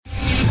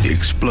The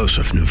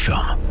explosive new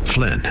film,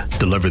 Flynn,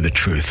 deliver the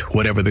truth,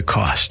 whatever the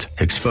cost,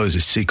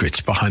 exposes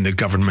secrets behind the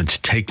government's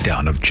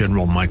takedown of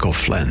General Michael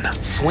Flynn.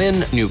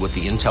 Flynn knew what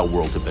the intel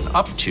world had been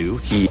up to.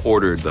 He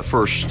ordered the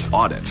first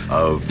audit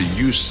of the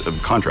use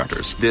of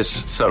contractors.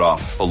 This set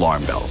off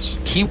alarm bells.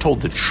 He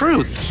told the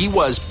truth. He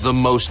was the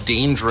most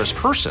dangerous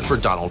person for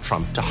Donald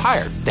Trump to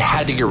hire. They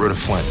had to get rid of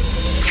Flynn.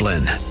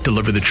 Flynn,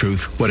 deliver the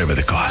truth, whatever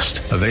the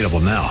cost. Available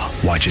now.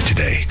 Watch it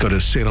today. Go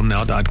to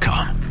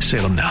salemnow.com.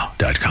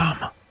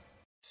 salemnow.com.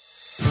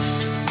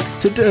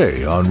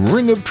 Today on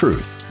Ring of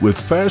Truth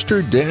with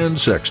Pastor Dan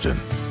Sexton.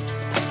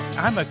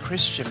 I'm a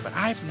Christian, but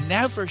I've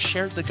never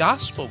shared the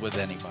gospel with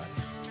anybody.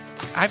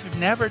 I've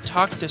never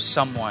talked to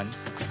someone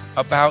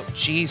about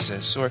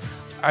Jesus, or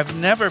I've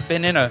never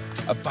been in a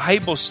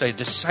Bible study,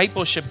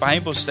 discipleship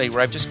Bible study, where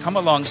I've just come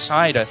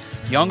alongside a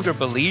younger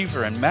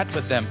believer and met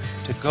with them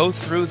to go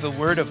through the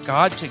Word of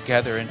God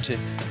together and to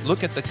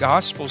look at the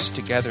Gospels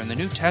together and the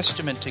New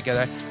Testament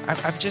together.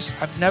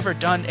 I've never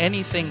done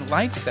anything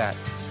like that.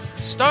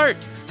 Start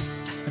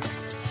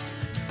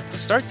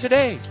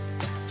today.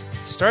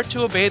 Start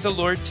to obey the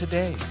Lord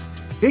today.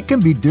 It can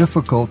be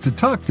difficult to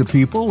talk to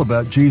people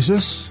about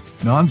Jesus.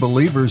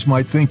 Non-believers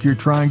might think you're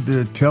trying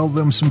to tell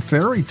them some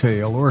fairy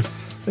tale, or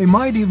they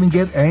might even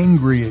get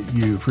angry at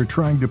you for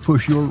trying to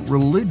push your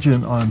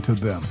religion onto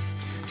them.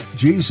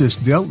 Jesus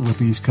dealt with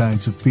these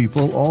kinds of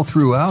people all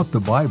throughout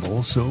the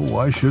Bible, so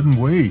why shouldn't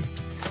we?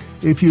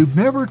 If you've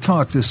never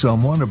talked to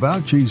someone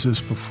about Jesus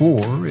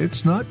before,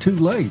 it's not too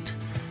late.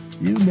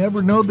 You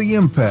never know the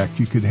impact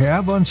you could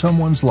have on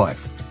someone's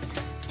life.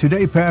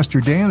 Today, Pastor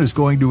Dan is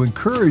going to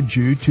encourage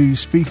you to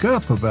speak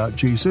up about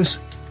Jesus.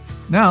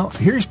 Now,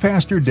 here's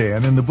Pastor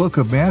Dan in the book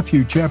of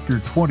Matthew chapter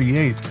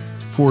 28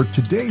 for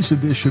today's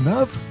edition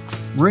of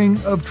Ring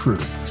of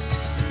Truth.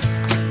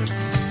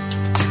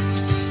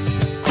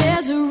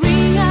 There's a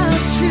ring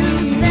of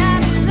truth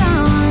that is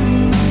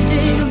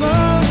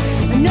unmistakable,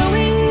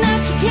 knowing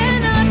that you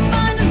cannot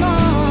find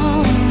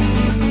alone.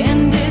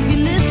 And if you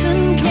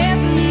listen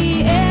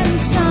carefully, and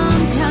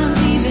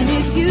sometimes even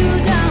if you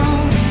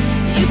don't,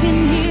 you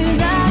can hear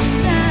that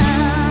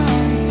sound.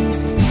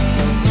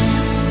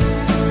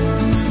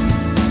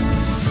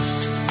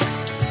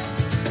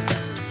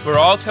 We're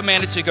all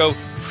commanded to go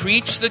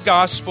preach the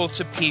gospel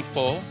to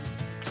people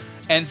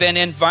and then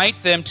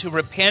invite them to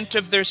repent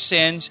of their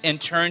sins and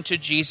turn to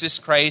Jesus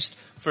Christ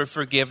for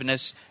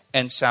forgiveness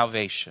and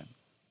salvation.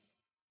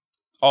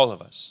 All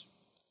of us.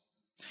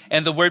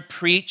 And the word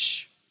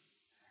preach,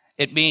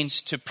 it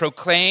means to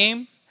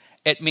proclaim,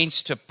 it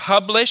means to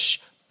publish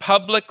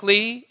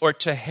publicly or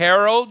to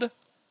herald.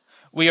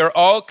 We are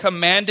all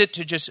commanded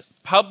to just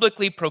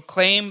publicly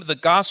proclaim the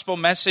gospel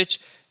message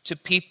to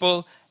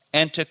people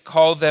and to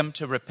call them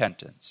to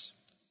repentance.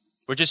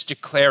 We're just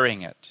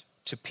declaring it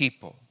to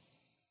people.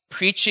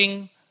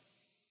 Preaching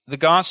the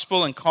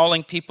gospel and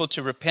calling people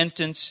to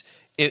repentance,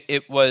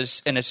 it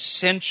was an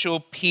essential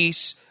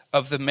piece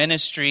of the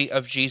ministry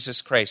of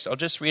Jesus Christ. I'll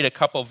just read a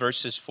couple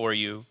verses for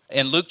you.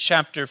 In Luke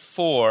chapter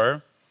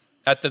 4,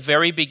 at the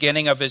very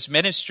beginning of his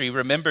ministry,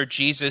 remember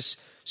Jesus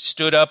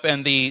stood up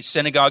in the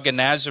synagogue in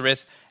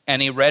Nazareth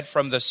and he read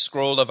from the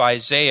scroll of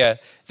Isaiah.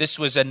 This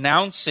was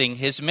announcing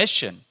his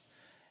mission.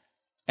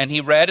 And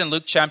he read in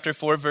Luke chapter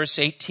 4, verse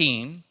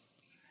 18,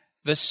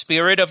 "The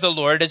Spirit of the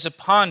Lord is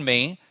upon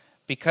me,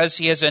 because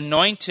he has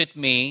anointed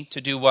me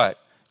to do what?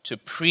 To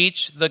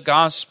preach the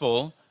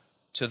gospel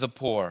to the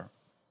poor.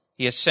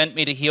 He has sent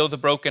me to heal the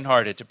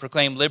brokenhearted, to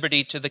proclaim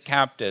liberty to the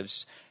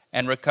captives,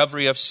 and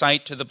recovery of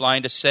sight to the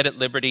blind, to set at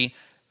liberty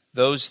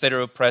those that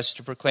are oppressed,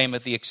 to proclaim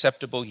the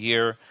acceptable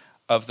year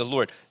of the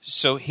Lord."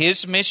 So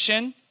his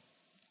mission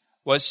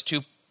was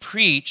to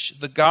preach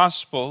the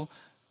gospel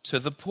to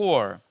the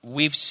poor.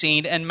 We've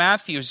seen in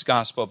Matthew's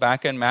gospel,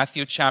 back in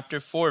Matthew chapter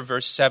 4,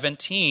 verse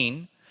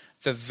 17,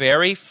 the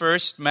very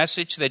first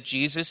message that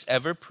Jesus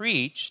ever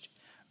preached,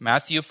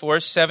 Matthew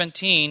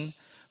 4:17,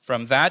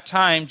 from that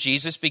time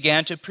Jesus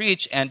began to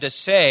preach and to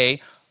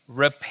say,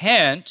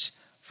 "Repent,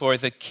 for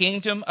the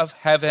kingdom of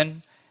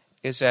heaven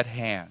is at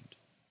hand."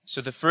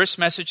 So the first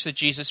message that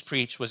Jesus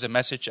preached was a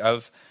message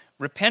of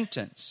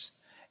repentance.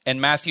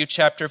 In Matthew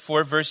chapter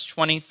 4, verse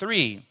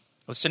 23,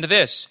 listen to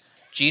this.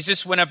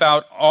 Jesus went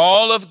about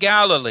all of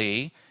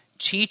Galilee,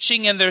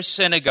 teaching in their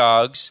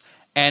synagogues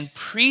and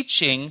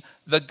preaching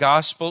the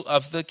gospel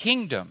of the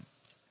kingdom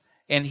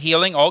and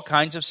healing all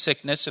kinds of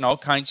sickness and all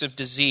kinds of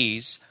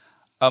disease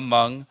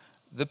among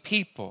the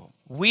people.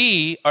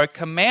 We are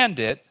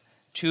commanded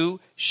to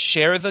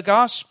share the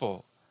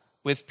gospel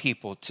with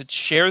people, to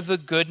share the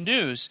good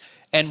news.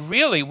 And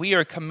really, we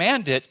are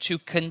commanded to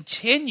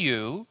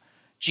continue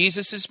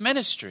Jesus'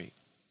 ministry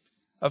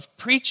of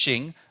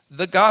preaching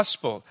the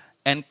gospel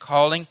and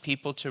calling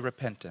people to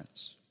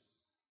repentance.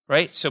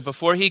 Right? So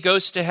before he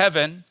goes to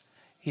heaven,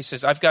 he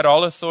says, "I've got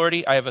all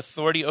authority. I have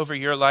authority over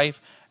your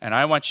life, and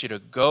I want you to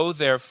go,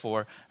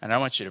 therefore, and I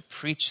want you to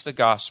preach the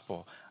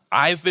gospel.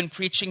 I've been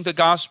preaching the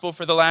gospel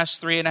for the last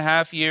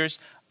 3.5 years.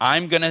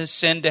 I'm going to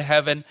ascend to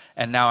heaven,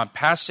 and now I'm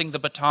passing the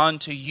baton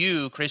to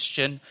you,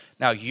 Christian.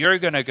 Now you're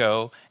going to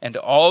go into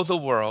all the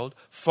world,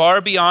 far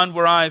beyond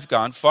where I've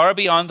gone, far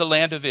beyond the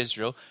land of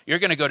Israel. You're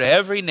going to go to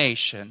every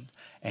nation,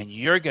 and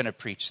you're going to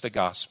preach the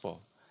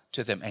gospel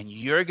to them, and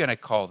you're going to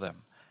call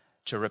them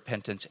to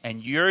repentance,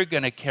 and you're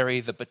going to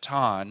carry the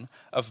baton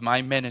of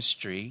my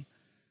ministry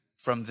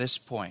from this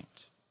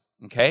point.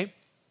 Okay?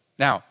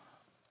 Now,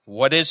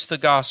 what is the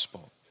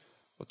gospel?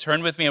 Well,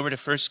 turn with me over to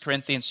 1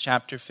 Corinthians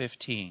chapter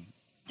 15.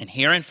 And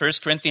here in 1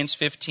 Corinthians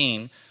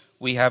 15,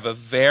 we have a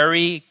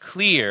very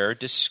clear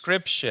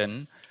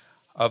description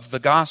of the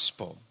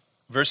gospel.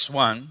 Verse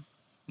 1,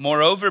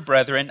 "Moreover,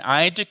 brethren,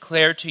 I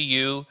declare to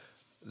you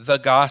the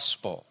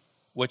gospel,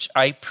 which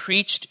I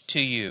preached to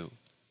you."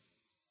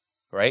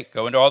 Right?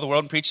 Go into all the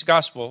world and preach the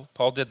gospel.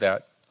 Paul did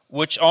that.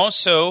 "Which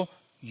also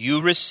you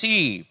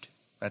received."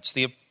 That's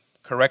the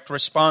correct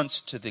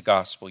response to the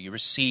gospel. You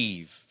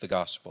receive the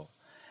gospel.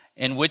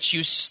 "In which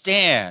you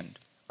stand."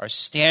 Our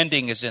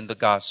standing is in the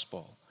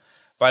gospel.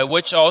 "By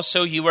which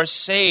also you are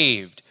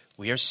saved."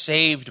 We are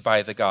saved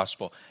by the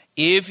gospel.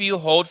 "If you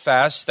hold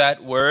fast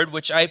that word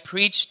which I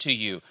preached to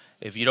you."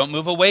 If you don't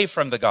move away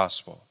from the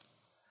gospel.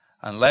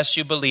 "Unless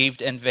you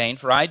believed in vain.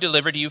 For I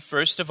delivered to you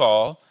first of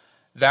all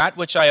that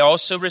which I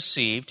also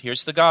received."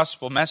 Here's the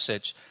gospel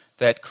message.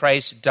 "That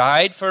Christ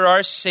died for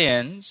our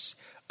sins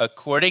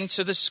according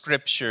to the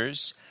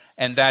Scriptures,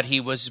 and that he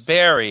was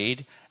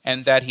buried,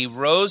 and that he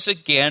rose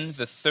again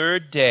the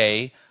third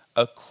day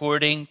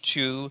according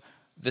to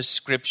the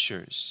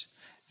Scriptures."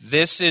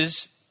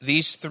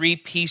 These three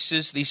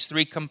pieces, these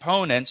three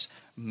components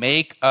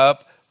make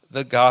up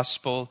the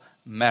gospel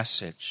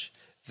message.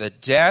 The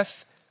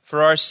death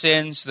for our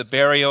sins, the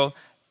burial,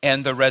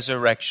 and the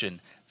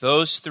resurrection.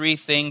 Those three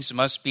things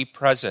must be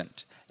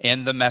present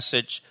in the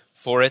message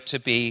for it to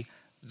be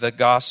the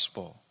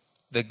gospel.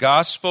 The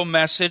gospel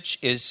message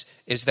is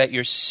that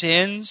your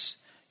sins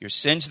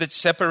that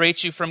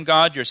separate you from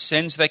God, your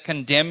sins that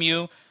condemn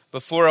you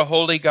before a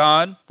holy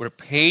God, were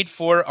paid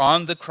for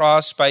on the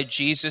cross by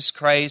Jesus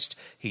Christ.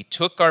 He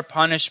took our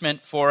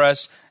punishment for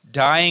us,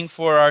 dying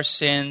for our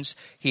sins.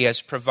 He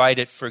has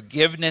provided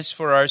forgiveness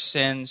for our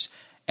sins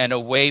and a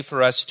way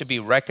for us to be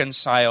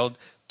reconciled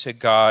to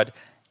God.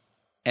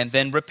 And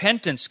then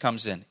repentance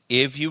comes in.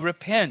 If you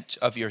repent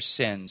of your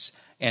sins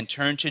and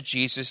turn to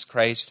Jesus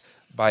Christ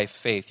by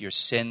faith, your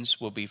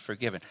sins will be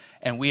forgiven.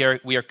 And we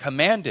are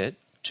commanded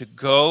to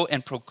go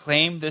and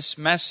proclaim this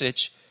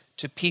message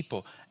to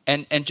people.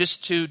 And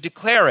just to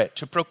declare it,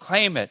 to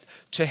proclaim it,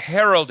 to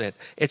herald it.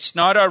 It's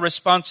not our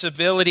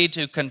responsibility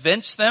to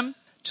convince them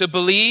to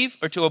believe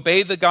or to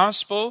obey the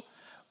gospel.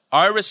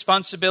 Our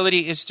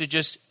responsibility is to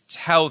just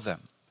tell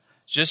them,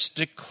 just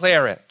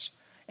declare it.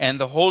 And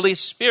the Holy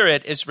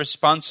Spirit is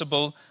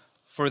responsible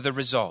for the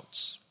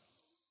results.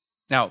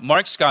 Now,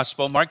 Mark's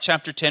gospel, Mark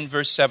chapter 10,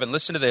 verse 7.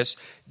 Listen to this.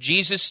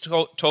 Jesus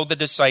told the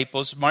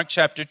disciples, Mark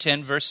chapter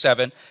 10, verse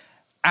 7,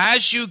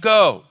 "As you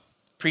go,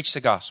 preach the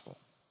gospel."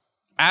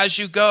 As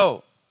you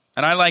go.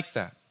 And I like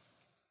that.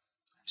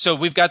 So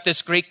we've got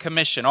this great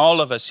commission,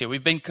 all of us here.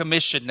 We've been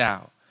commissioned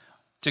now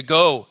to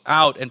go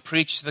out and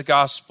preach the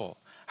gospel.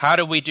 How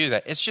do we do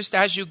that? It's just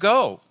as you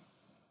go.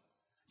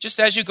 Just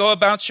as you go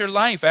about your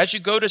life, as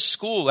you go to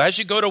school, as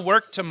you go to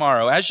work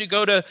tomorrow, as you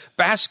go to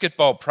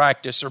basketball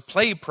practice or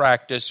play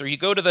practice, or you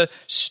go to the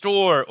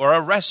store or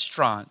a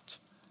restaurant,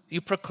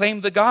 you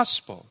proclaim the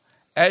gospel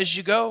as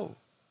you go.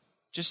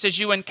 Just as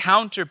you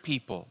encounter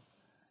people,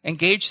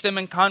 engage them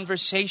in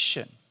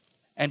conversation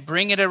and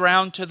bring it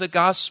around to the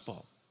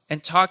gospel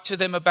and talk to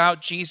them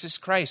about Jesus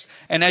Christ.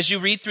 And as you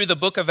read through the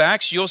book of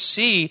Acts, you'll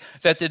see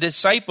that the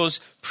disciples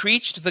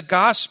preached the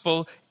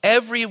gospel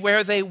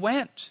everywhere they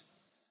went.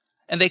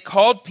 And they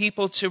called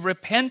people to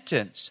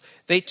repentance.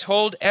 They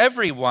told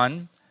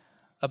everyone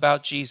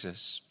about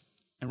Jesus.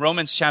 In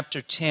Romans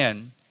chapter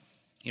 10,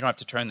 you don't have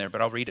to turn there,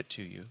 but I'll read it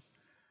to you.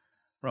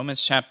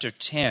 Romans chapter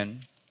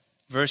 10,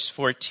 verse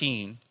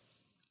 14.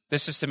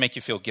 This is to make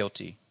you feel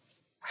guilty.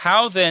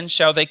 "How then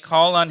shall they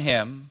call on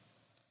him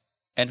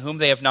in whom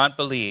they have not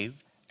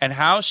believed? And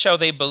how shall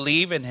they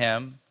believe in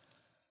him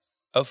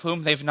of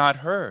whom they've not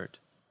heard?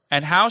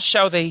 And how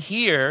shall they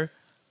hear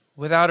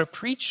without a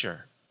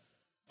preacher?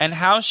 And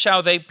how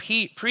shall they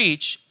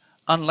preach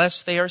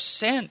unless they are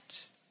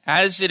sent?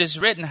 As it is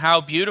written,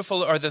 how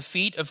beautiful are the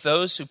feet of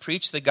those who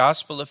preach the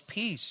gospel of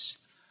peace,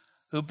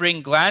 who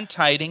bring glad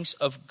tidings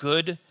of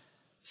good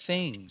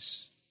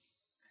things."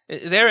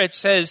 There it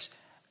says,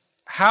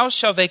 how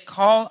shall they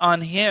call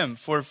on him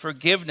for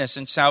forgiveness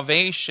and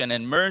salvation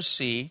and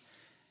mercy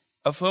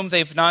of whom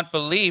they've not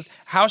believed?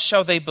 How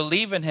shall they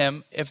believe in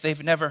him if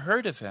they've never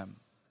heard of him?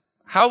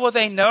 How will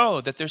they know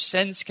that their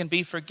sins can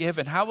be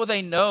forgiven? How will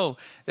they know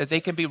that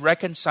they can be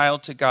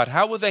reconciled to God?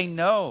 How will they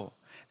know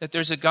that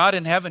there's a God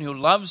in heaven who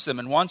loves them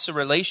and wants a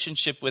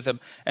relationship with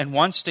them and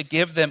wants to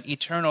give them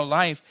eternal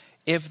life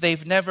if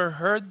they've never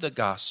heard the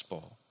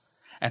gospel?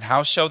 And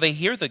how shall they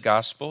hear the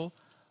gospel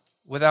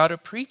without a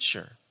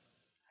preacher?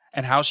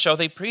 And how shall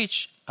they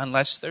preach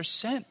unless they're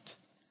sent?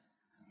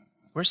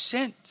 We're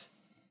sent.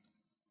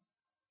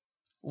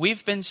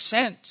 We've been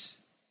sent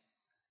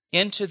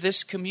into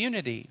this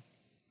community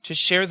to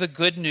share the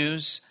good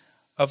news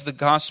of the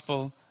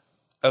gospel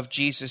of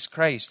Jesus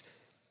Christ.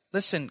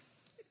 Listen,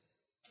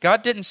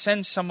 God didn't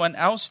send someone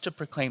else to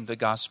proclaim the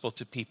gospel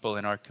to people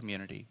in our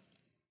community.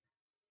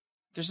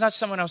 There's not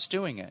someone else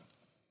doing it.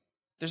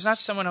 There's not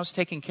someone else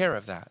taking care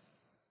of that.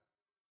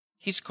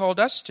 He's called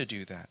us to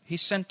do that. He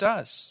sent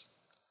us.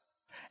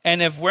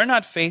 And if we're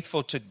not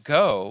faithful to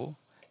go,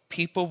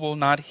 people will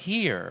not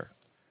hear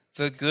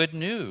the good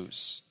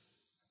news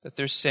that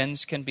their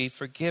sins can be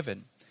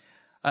forgiven.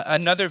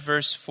 Another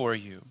verse for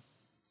you,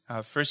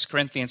 1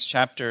 Corinthians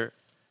chapter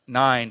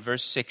 9,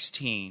 verse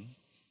 16.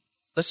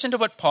 Listen to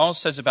what Paul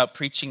says about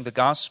preaching the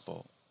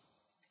gospel.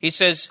 He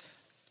says,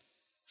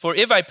 "For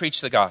if I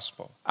preach the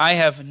gospel, I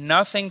have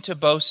nothing to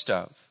boast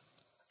of,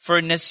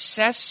 for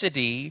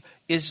necessity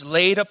is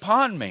laid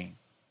upon me.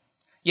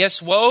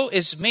 Yes, woe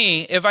is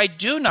me if I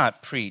do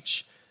not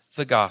preach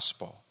the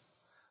gospel."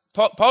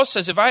 Paul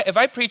says, if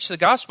I preach the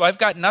gospel, I've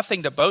got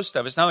nothing to boast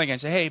of. It's not like I can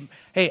say,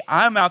 hey,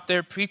 I'm out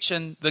there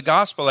preaching the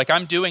gospel, like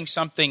I'm doing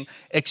something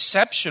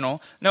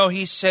exceptional. No,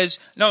 he says,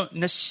 no,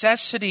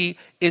 necessity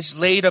is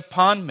laid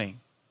upon me.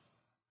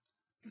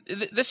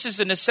 This is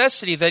a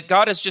necessity that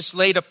God has just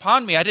laid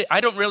upon me.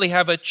 I don't really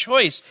have a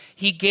choice.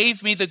 He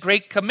gave me the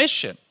Great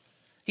Commission.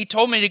 He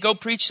told me to go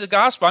preach the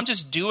gospel. I'm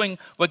just doing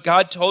what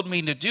God told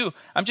me to do.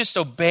 I'm just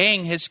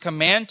obeying his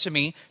command to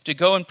me to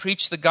go and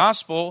preach the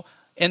gospel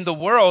in the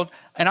world,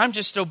 and I'm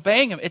just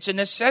obeying him. It's a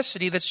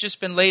necessity that's just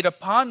been laid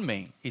upon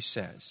me, he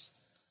says.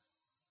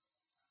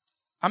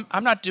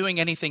 I'm not doing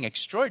anything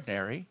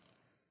extraordinary.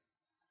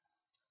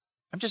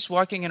 I'm just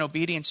walking in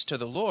obedience to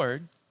the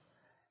Lord.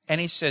 And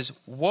he says,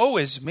 woe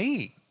is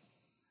me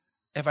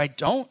if I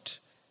don't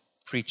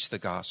preach the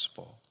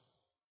gospel.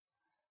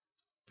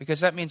 Because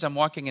that means I'm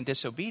walking in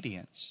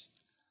disobedience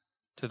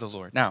to the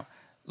Lord. Now,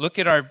 look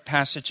at our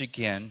passage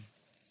again.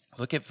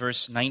 Look at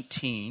verse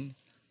 19.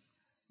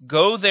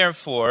 "Go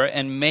therefore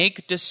and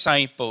make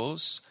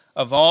disciples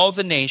of all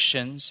the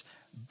nations,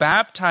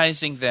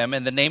 baptizing them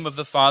in the name of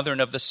the Father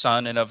and of the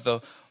Son and of the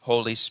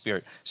Holy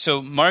Spirit."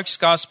 So Mark's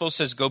gospel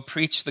says, go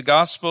preach the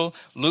gospel.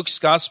 Luke's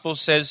gospel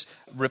says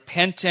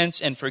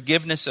repentance and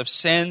forgiveness of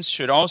sins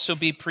should also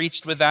be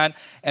preached with that.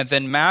 And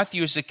then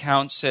Matthew's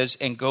account says,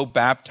 and go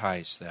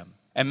baptize them.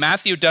 And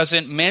Matthew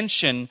doesn't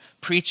mention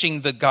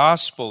preaching the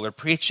gospel or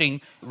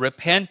preaching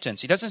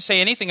repentance. He doesn't say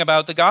anything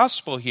about the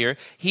gospel here.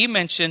 He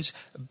mentions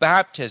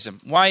baptism.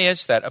 Why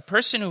is that? A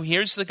person who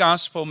hears the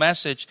gospel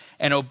message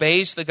and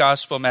obeys the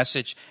gospel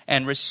message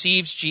and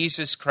receives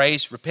Jesus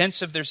Christ,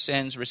 repents of their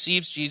sins,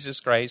 receives Jesus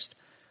Christ,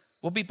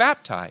 will be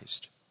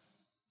baptized.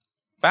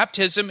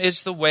 Baptism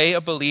is the way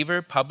a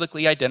believer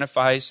publicly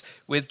identifies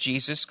with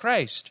Jesus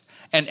Christ.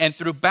 And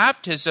through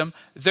baptism,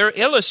 they're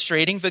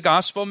illustrating the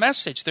gospel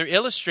message. They're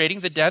illustrating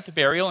the death,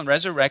 burial, and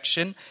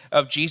resurrection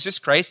of Jesus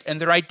Christ, and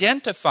they're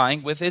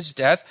identifying with his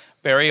death,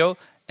 burial,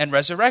 and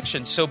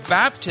resurrection. So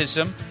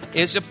baptism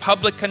is a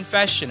public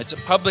confession. It's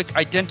a public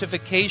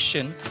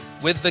identification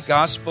with the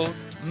gospel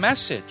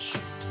message.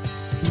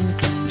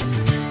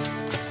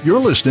 You're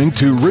listening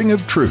to Ring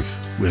of Truth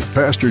with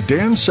Pastor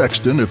Dan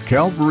Sexton of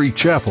Calvary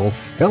Chapel,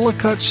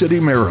 Ellicott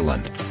City,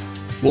 Maryland.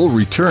 We'll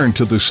return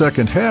to the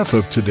second half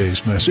of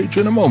today's message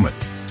in a moment.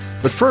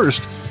 But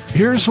first,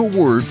 here's a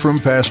word from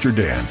Pastor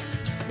Dan.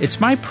 It's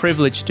my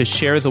privilege to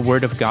share the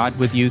Word of God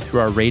with you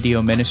through our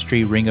radio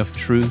ministry, Ring of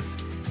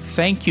Truth.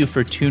 Thank you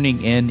for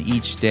tuning in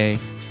each day.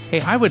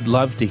 Hey, I would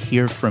love to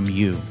hear from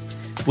you.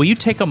 Will you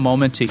take a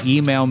moment to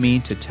email me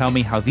to tell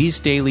me how these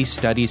daily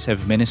studies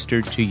have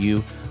ministered to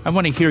you? I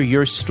want to hear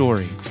your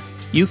story.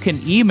 You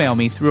can email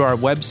me through our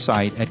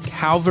website at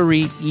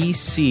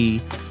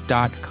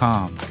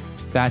calvaryec.com.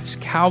 That's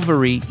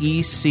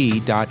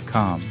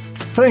calvaryec.com.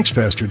 Thanks,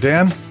 Pastor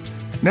Dan.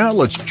 Now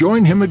let's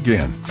join him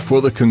again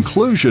for the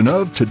conclusion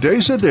of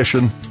today's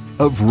edition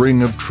of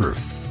Ring of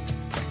Truth.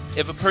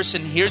 If a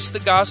person hears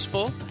the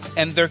gospel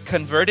and they're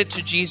converted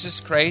to Jesus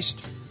Christ,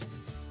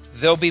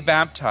 they'll be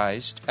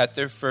baptized at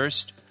their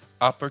first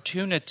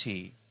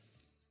opportunity.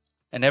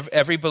 And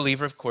every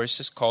believer, of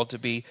course, is called to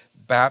be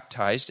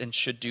baptized and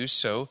should do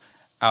so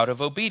out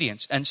of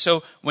obedience. And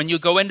so when you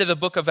go into the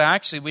book of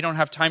Acts, we don't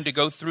have time to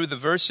go through the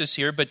verses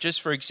here, but just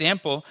for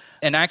example,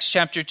 in Acts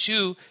chapter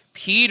 2,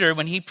 Peter,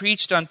 when he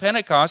preached on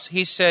Pentecost,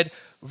 he said,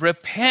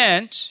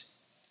 repent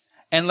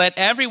and let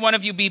every one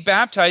of you be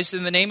baptized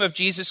in the name of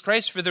Jesus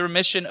Christ for the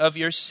remission of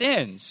your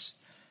sins.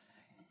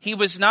 He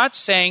was not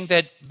saying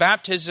that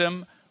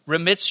baptism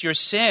remits your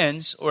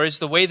sins or is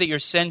the way that your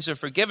sins are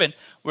forgiven.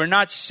 We're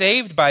not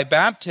saved by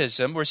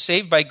baptism. We're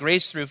saved by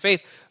grace through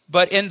faith.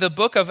 But in the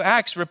book of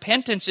Acts,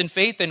 repentance and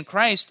faith in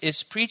Christ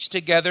is preached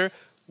together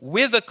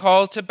with a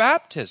call to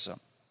baptism.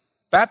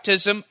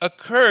 Baptism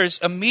occurs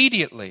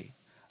immediately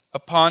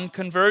upon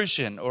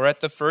conversion or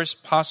at the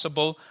first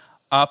possible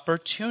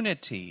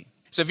opportunity.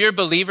 So if you're a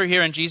believer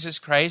here in Jesus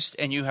Christ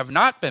and you have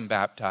not been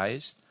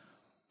baptized,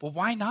 well,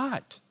 why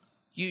not?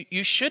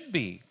 You should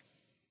be.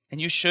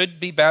 And you should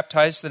be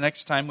baptized the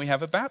next time we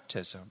have a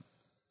baptism.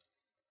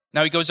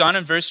 Now he goes on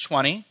in verse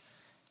 20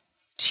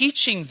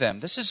 teaching them.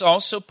 This is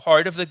also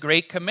part of the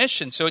Great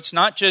Commission. So it's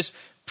not just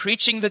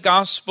preaching the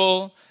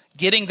gospel,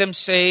 getting them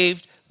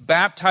saved,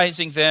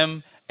 baptizing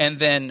them, and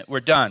then we're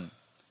done.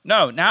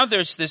 No, now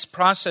there's this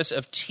process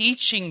of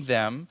teaching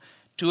them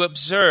to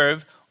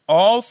observe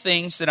all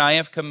things that I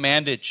have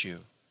commanded you.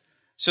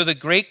 So the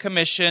Great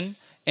Commission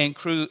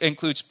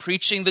includes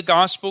preaching the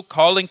gospel,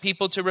 calling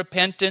people to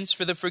repentance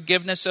for the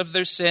forgiveness of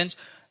their sins,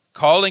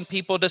 calling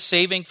people to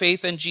saving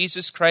faith in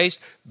Jesus Christ,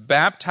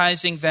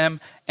 baptizing them,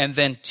 and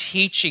then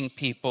teaching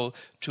people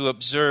to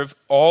observe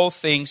all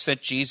things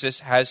that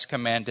Jesus has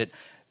commanded,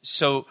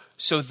 so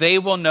they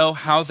will know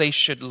how they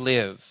should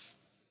live.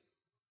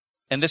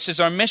 And this is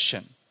our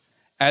mission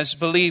as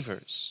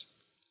believers.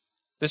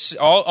 This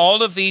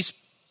all of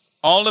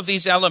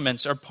these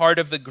elements are part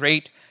of the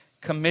Great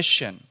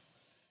Commission.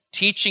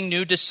 Teaching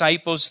new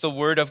disciples the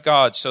Word of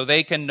God so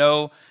they can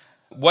know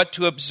what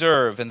to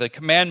observe and the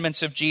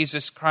commandments of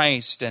Jesus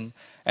Christ and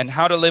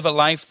how to live a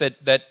life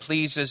that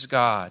pleases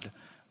God.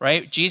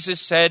 Right?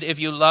 Jesus said, if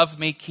you love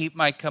me, keep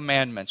my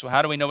commandments. Well,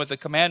 how do we know what the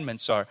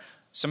commandments are?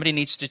 Somebody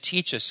needs to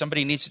teach us.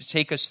 Somebody needs to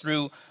take us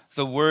through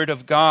the Word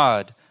of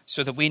God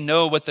so that we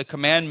know what the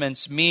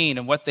commandments mean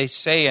and what they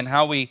say and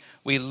how we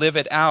live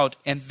it out.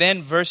 And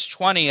then verse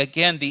 20,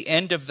 again, the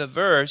end of the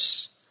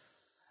verse,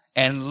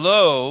 and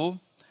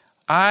lo,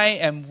 I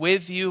am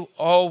with you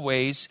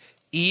always,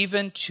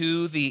 even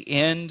to the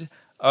end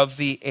of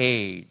the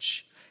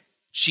age.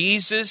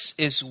 Jesus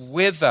is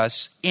with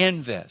us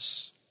in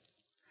this.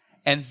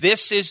 And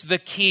this is the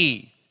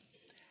key.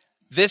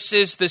 This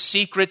is the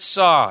secret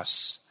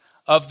sauce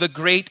of the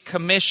Great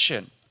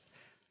Commission.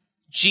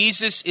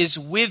 Jesus is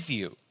with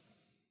you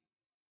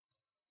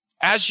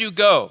as you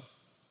go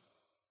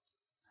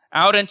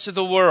out into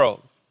the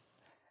world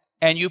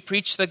and you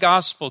preach the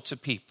gospel to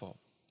people.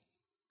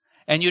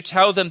 And you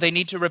tell them they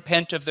need to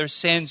repent of their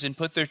sins and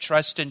put their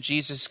trust in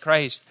Jesus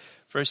Christ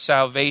for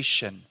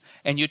salvation.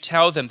 And you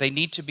tell them they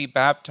need to be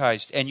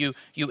baptized. And you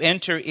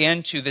enter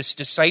into this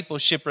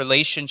discipleship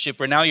relationship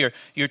where now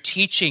you're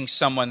teaching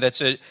someone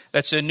that's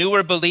a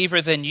newer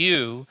believer than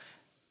you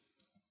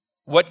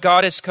what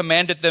God has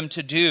commanded them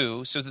to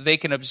do so that they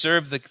can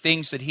observe the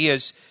things that He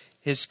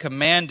has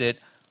commanded.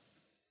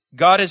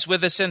 God is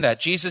with us in that.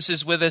 Jesus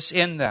is with us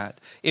in that.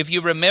 If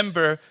you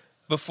remember,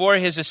 before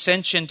His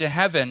ascension to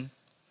heaven,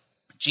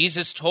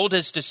 Jesus told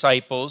His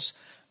disciples,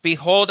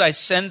 behold, I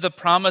send the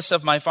promise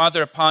of my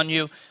Father upon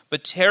you,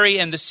 but tarry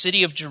in the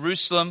city of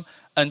Jerusalem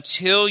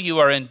until you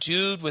are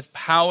endued with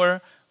power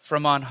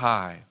from on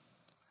high.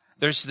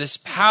 There's this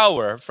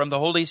power from the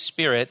Holy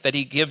Spirit that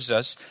He gives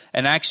us.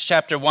 In Acts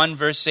chapter 1,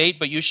 verse 8,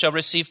 but you shall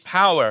receive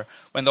power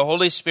when the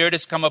Holy Spirit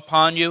has come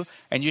upon you,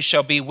 and you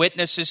shall be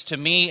witnesses to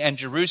me and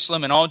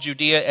Jerusalem and all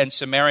Judea and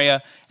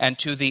Samaria and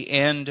to the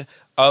end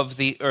of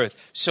the earth.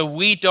 So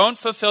we don't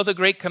fulfill the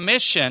Great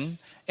Commission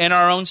in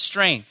our own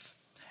strength.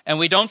 And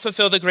we don't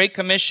fulfill the Great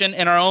Commission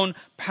in our own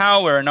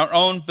power and our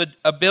own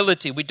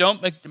ability. We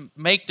don't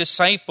make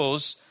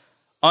disciples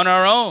on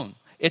our own.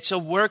 It's a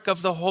work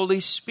of the Holy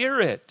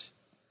Spirit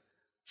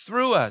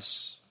through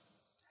us.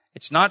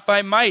 It's not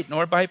by might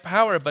nor by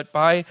power, but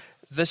by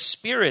the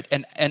Spirit.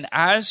 And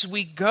as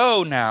we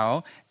go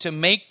now to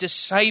make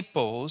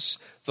disciples,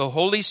 the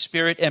Holy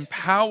Spirit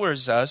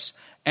empowers us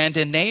and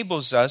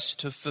enables us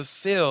to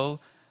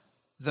fulfill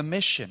the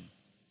mission.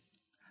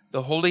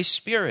 The Holy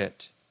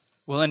Spirit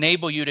will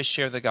enable you to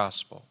share the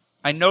gospel.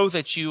 I know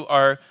that you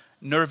are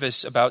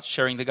nervous about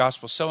sharing the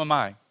gospel. So am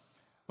I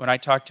when I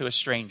talk to a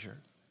stranger.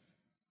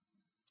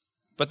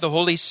 But the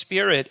Holy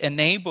Spirit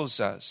enables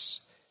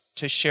us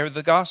to share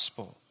the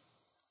gospel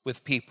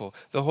with people.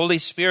 The Holy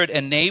Spirit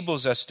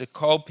enables us to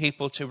call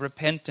people to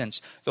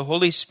repentance. The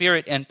Holy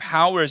Spirit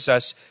empowers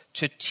us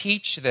to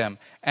teach them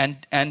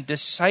and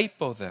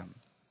disciple them.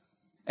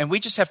 And we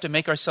just have to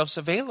make ourselves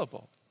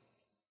available.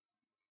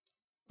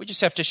 We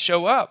just have to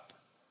show up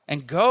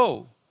and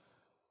go.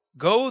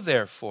 Go,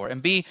 therefore,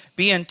 and be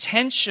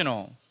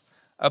intentional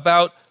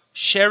about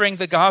sharing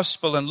the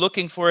gospel and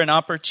looking for an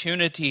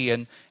opportunity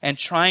and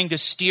trying to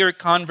steer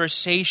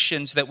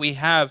conversations that we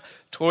have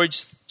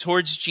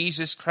towards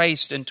Jesus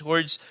Christ and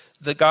towards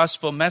the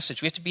gospel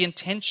message. We have to be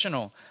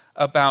intentional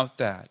about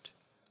that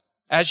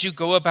as you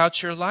go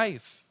about your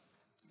life,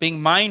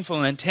 being mindful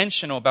and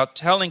intentional about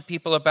telling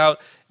people about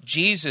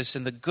Jesus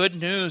and the good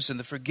news and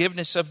the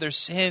forgiveness of their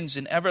sins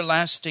and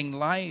everlasting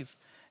life,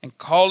 and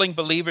calling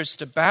believers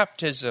to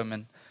baptism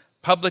and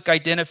public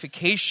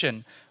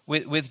identification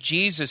with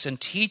Jesus,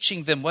 and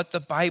teaching them what the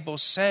Bible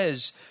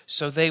says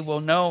so they will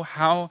know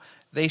how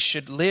they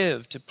should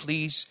live to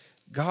please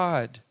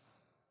God.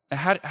 Now,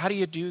 how do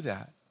you do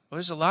that? Well,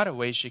 there's a lot of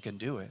ways you can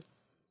do it.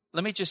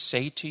 Let me just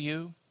say to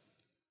you,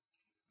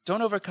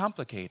 don't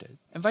overcomplicate it.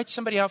 Invite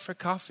somebody out for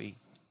coffee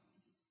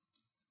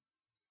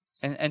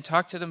and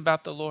talk to them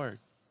about the Lord.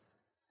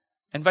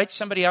 Invite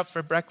somebody out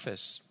for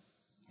breakfast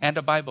and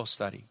a Bible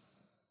study.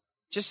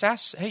 Just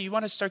ask, hey, you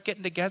want to start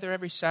getting together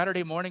every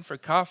Saturday morning for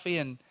coffee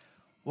and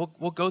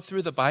we'll go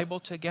through the Bible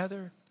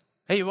together?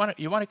 Hey, you want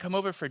to come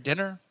over for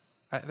dinner?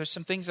 There's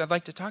some things I'd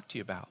like to talk to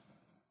you about.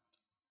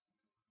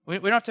 We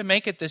don't have to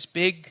make it this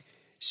big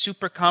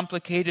super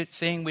complicated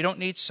thing. We don't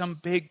need some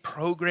big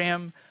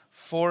program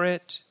for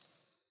it.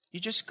 You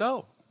just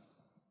go.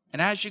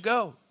 And as you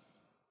go,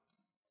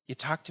 you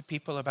talk to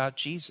people about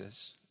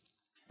Jesus.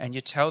 And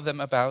you tell them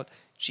about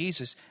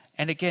Jesus.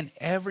 And again,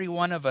 every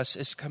one of us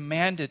is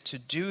commanded to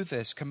do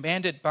this,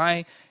 commanded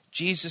by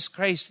Jesus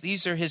Christ.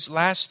 These are his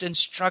last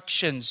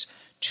instructions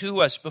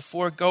to us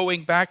before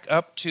going back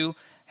up to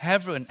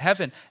heaven.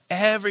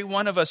 Every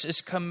one of us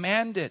is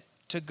commanded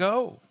to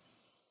go.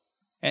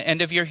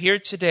 And if you're here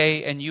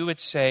today and you would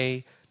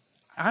say,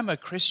 I'm a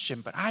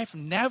Christian, but I've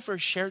never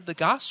shared the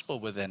gospel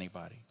with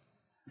anybody.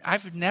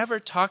 I've never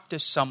talked to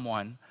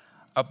someone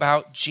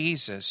about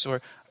Jesus,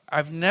 or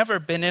I've never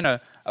been in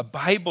a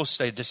Bible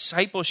study,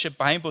 discipleship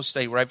Bible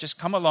study, where I've just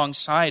come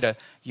alongside a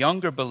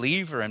younger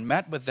believer and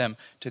met with them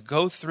to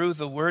go through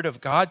the Word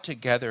of God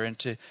together and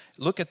to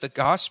look at the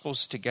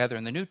Gospels together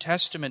and the New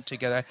Testament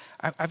together.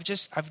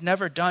 I've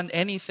never done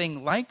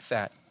anything like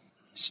that.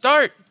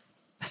 Start.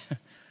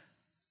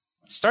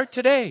 Start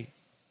today.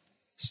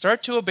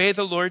 Start to obey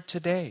the Lord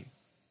today.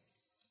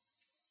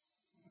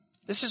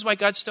 This is why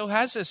God still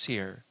has us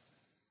here.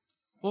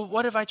 Well,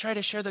 what if I try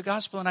to share the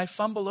gospel and I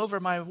fumble over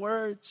my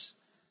words?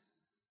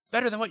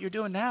 Better than what you're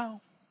doing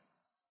now.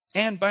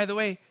 And by the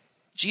way,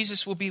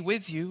 Jesus will be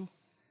with you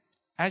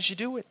as you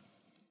do it.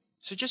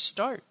 So just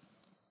start.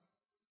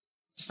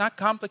 It's not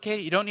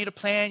complicated. You don't need a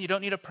plan. You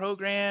don't need a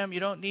program. You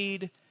don't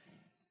need,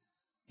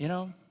 you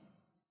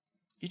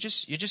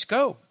just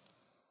go.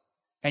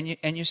 And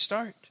you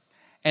start.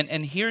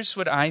 And here's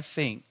what I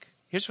think.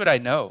 Here's what I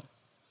know.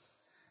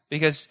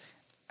 Because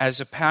as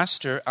a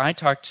pastor, I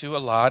talk to a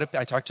lot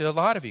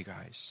of you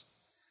guys.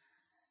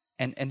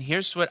 And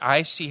here's what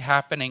I see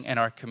happening in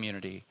our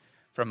community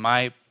from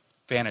my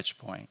vantage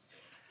point.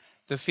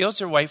 The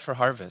fields are white for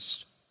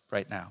harvest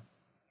right now.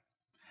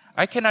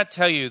 I cannot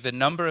tell you the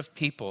number of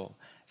people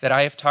that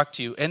I have talked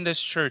to in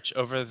this church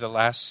over the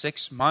last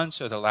 6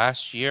 months or the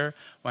last year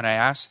when I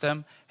asked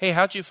them, hey,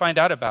 how'd you find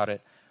out about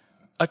it?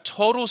 A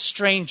total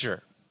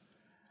stranger.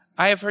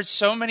 I have heard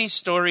so many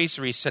stories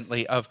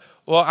recently of,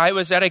 well, I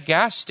was at a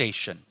gas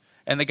station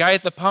and the guy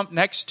at the pump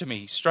next to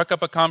me struck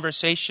up a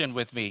conversation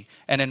with me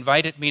and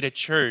invited me to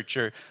church.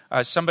 Or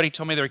somebody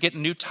told me they were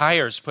getting new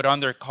tires put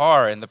on their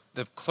car and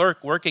the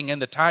clerk working in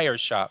the tire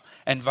shop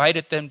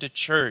invited them to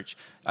church.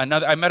 I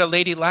met a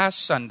lady last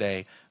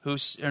Sunday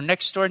who's her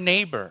next door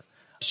neighbor.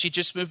 She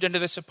just moved into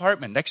this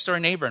apartment. Next door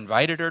neighbor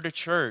invited her to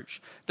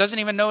church. Doesn't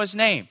even know his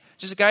name.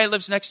 Just a guy who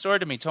lives next door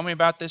to me told me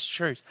about this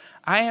church.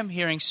 I am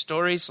hearing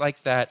stories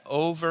like that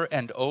over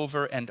and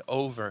over and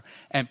over.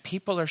 And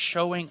people are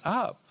showing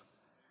up,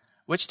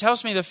 which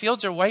tells me the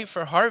fields are white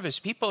for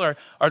harvest. People are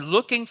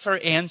looking for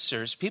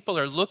answers. People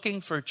are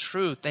looking for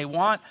truth. They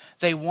want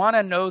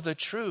to know the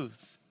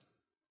truth.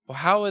 Well,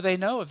 how will they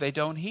know if they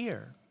don't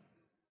hear?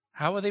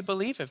 How will they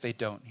believe if they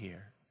don't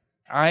hear?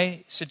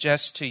 I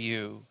suggest to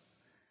you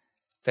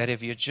that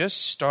if you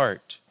just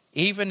start,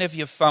 even if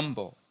you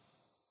fumble,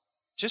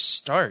 just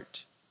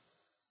start.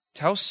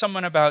 Tell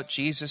someone about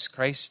Jesus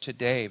Christ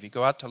today. If you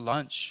go out to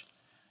lunch,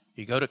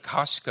 you go to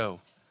Costco,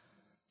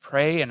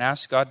 pray and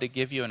ask God to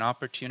give you an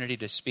opportunity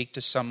to speak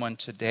to someone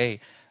today.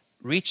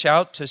 Reach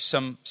out to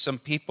some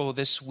people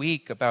this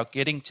week about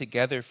getting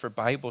together for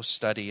Bible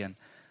study and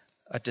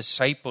a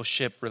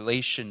discipleship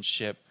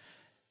relationship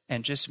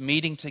and just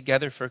meeting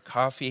together for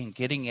coffee and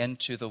getting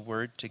into the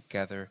Word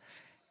together,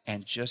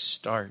 and just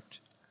start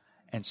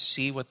and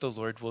see what the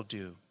Lord will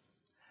do.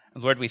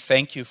 And Lord, we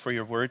thank you for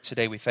your Word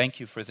today. We thank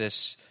you for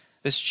this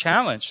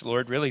challenge,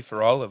 Lord, really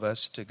for all of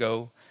us to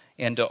go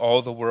into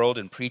all the world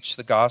and preach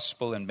the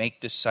gospel and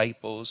make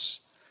disciples.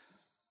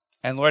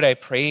 And Lord, I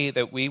pray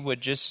that we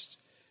would just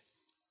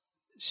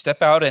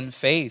step out in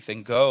faith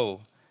and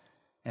go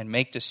and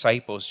make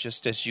disciples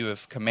just as you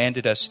have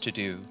commanded us to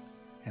do.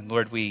 And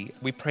Lord, we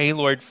pray,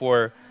 Lord,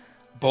 for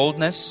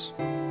boldness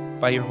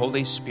by your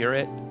Holy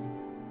Spirit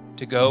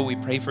to go. We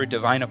pray for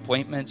divine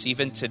appointments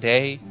even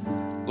today,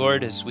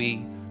 Lord, as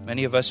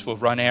many of us will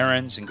run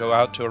errands and go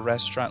out to a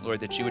restaurant, Lord,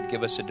 that you would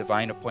give us a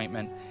divine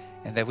appointment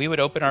and that we would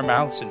open our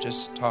mouths and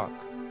just talk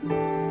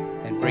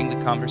and bring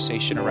the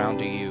conversation around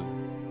to you.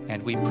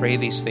 And we pray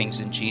these things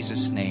in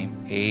Jesus' name.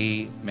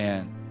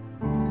 Amen.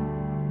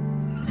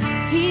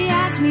 He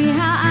asked me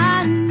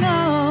how I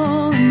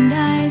know, and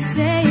I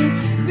say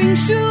it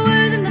rings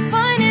truer than the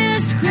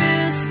finest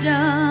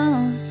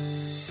crystal.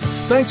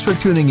 Thanks for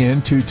tuning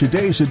in to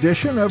today's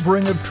edition of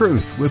Ring of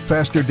Truth with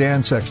Pastor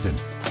Dan Sexton.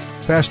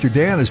 Pastor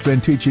Dan has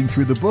been teaching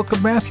through the book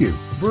of Matthew,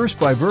 verse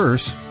by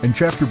verse and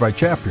chapter by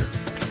chapter.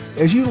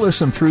 As you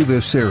listen through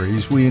this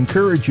series, we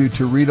encourage you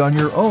to read on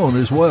your own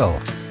as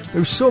well.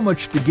 There's so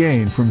much to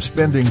gain from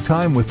spending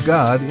time with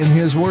God in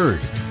His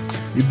Word.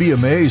 You'd be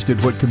amazed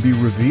at what can be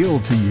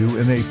revealed to you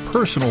in a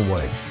personal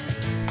way.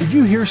 Did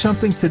you hear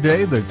something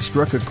today that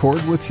struck a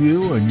chord with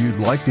you and you'd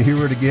like to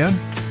hear it again?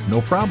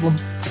 No problem.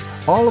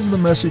 All of the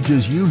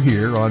messages you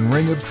hear on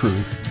Ring of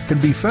Truth can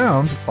be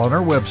found on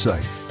our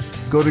website.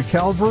 Go to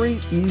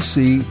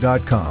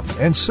calvaryec.com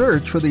and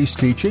search for these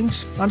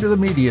teachings under the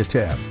Media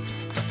tab.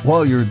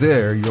 While you're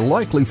there, you'll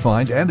likely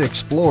find and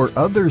explore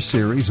other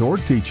series or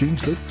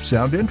teachings that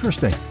sound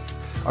interesting.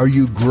 Are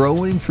you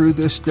growing through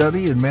this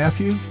study in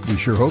Matthew? We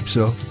sure hope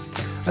so.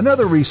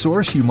 Another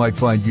resource you might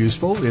find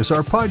useful is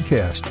our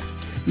podcast.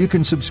 You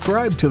can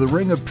subscribe to the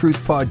Ring of Truth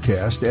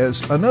podcast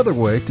as another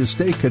way to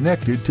stay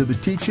connected to the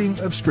teaching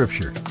of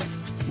Scripture.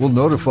 We'll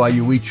notify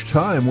you each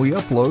time we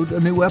upload a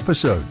new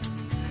episode.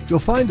 You'll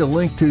find a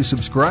link to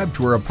subscribe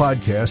to our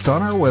podcast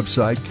on our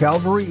website,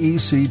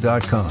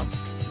 calvaryec.com.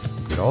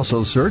 You can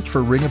also search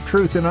for Ring of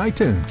Truth in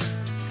iTunes.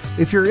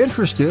 If you're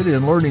interested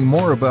in learning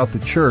more about the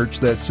church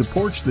that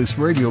supports this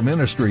radio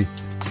ministry,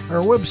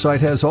 our website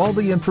has all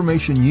the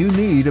information you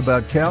need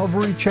about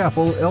Calvary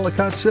Chapel,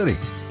 Ellicott City.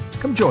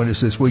 Come join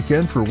us this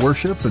weekend for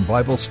worship and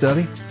Bible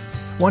study.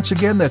 Once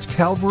again, that's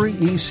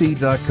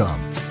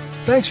calvaryec.com.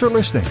 Thanks for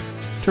listening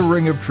to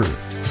Ring of Truth.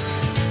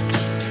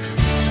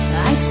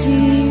 I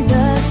see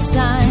the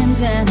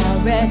signs and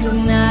I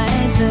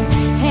recognize the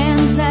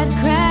hands that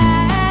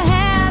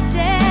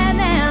crafted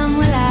them.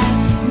 Well, I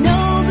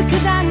know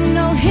because I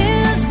know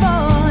His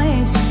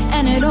voice,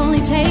 and it only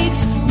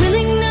takes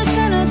willingness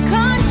and a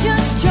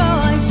conscious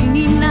choice. You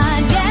need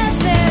not guess,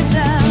 there's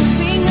a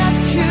ring of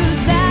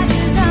truth that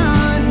is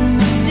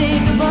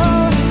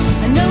unmistakable,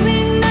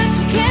 knowing that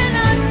you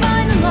cannot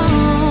find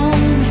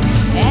alone.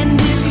 And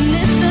if you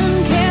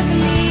listen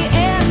carefully,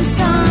 and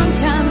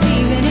sometimes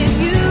even if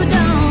you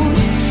don't,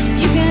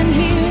 you can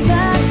hear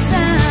the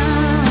sound.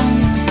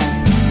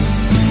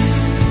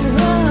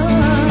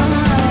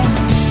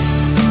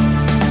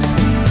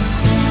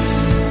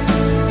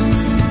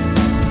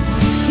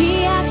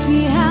 He asked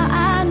me how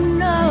I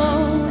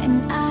know,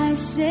 and I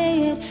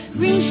say it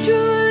rings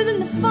truer than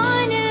the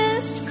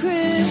finest crystal.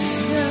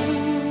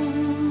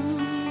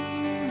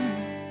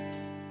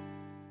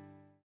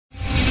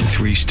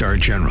 3-star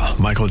General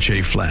Michael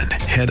J. Flynn,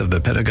 head of the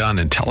Pentagon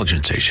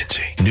Intelligence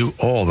Agency, knew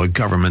all the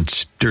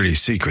government's dirty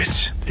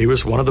secrets. He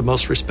was one of the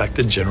most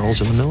respected generals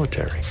in the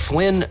military.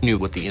 Flynn knew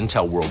what the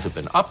intel world had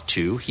been up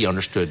to. He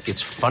understood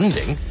its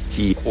funding.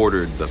 He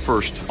ordered the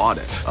first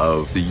audit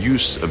of the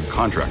use of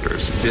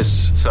contractors.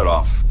 This set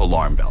off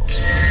alarm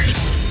bells.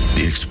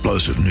 The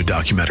explosive new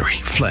documentary,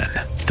 Flynn,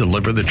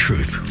 Deliver the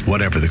Truth,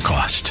 Whatever the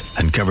Cost,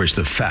 uncovers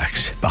the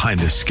facts behind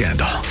this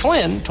scandal.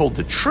 Flynn told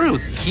the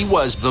truth. He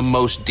was the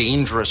most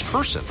dangerous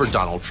person for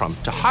Donald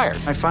Trump to hire.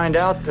 I find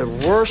out the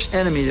worst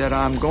enemy that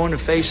I'm going to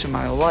face in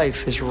my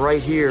life is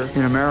right here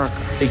in America.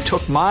 They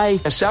took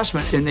my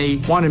assessment and they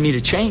wanted me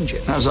to change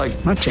it. And I was like,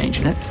 I'm not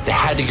changing it. They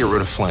had to get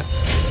rid of Flynn.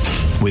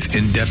 With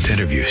in-depth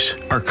interviews,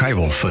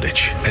 archival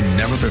footage, and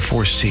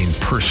never-before-seen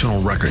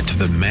personal records of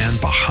the man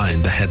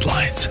behind the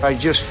headlines. I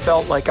just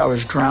felt like I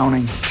was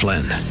drowning.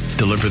 Flynn,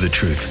 Deliver the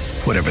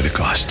Truth, Whatever the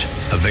Cost.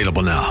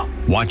 Available now.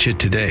 Watch it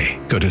today.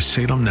 Go to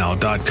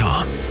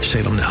salemnow.com.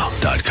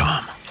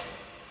 salemnow.com.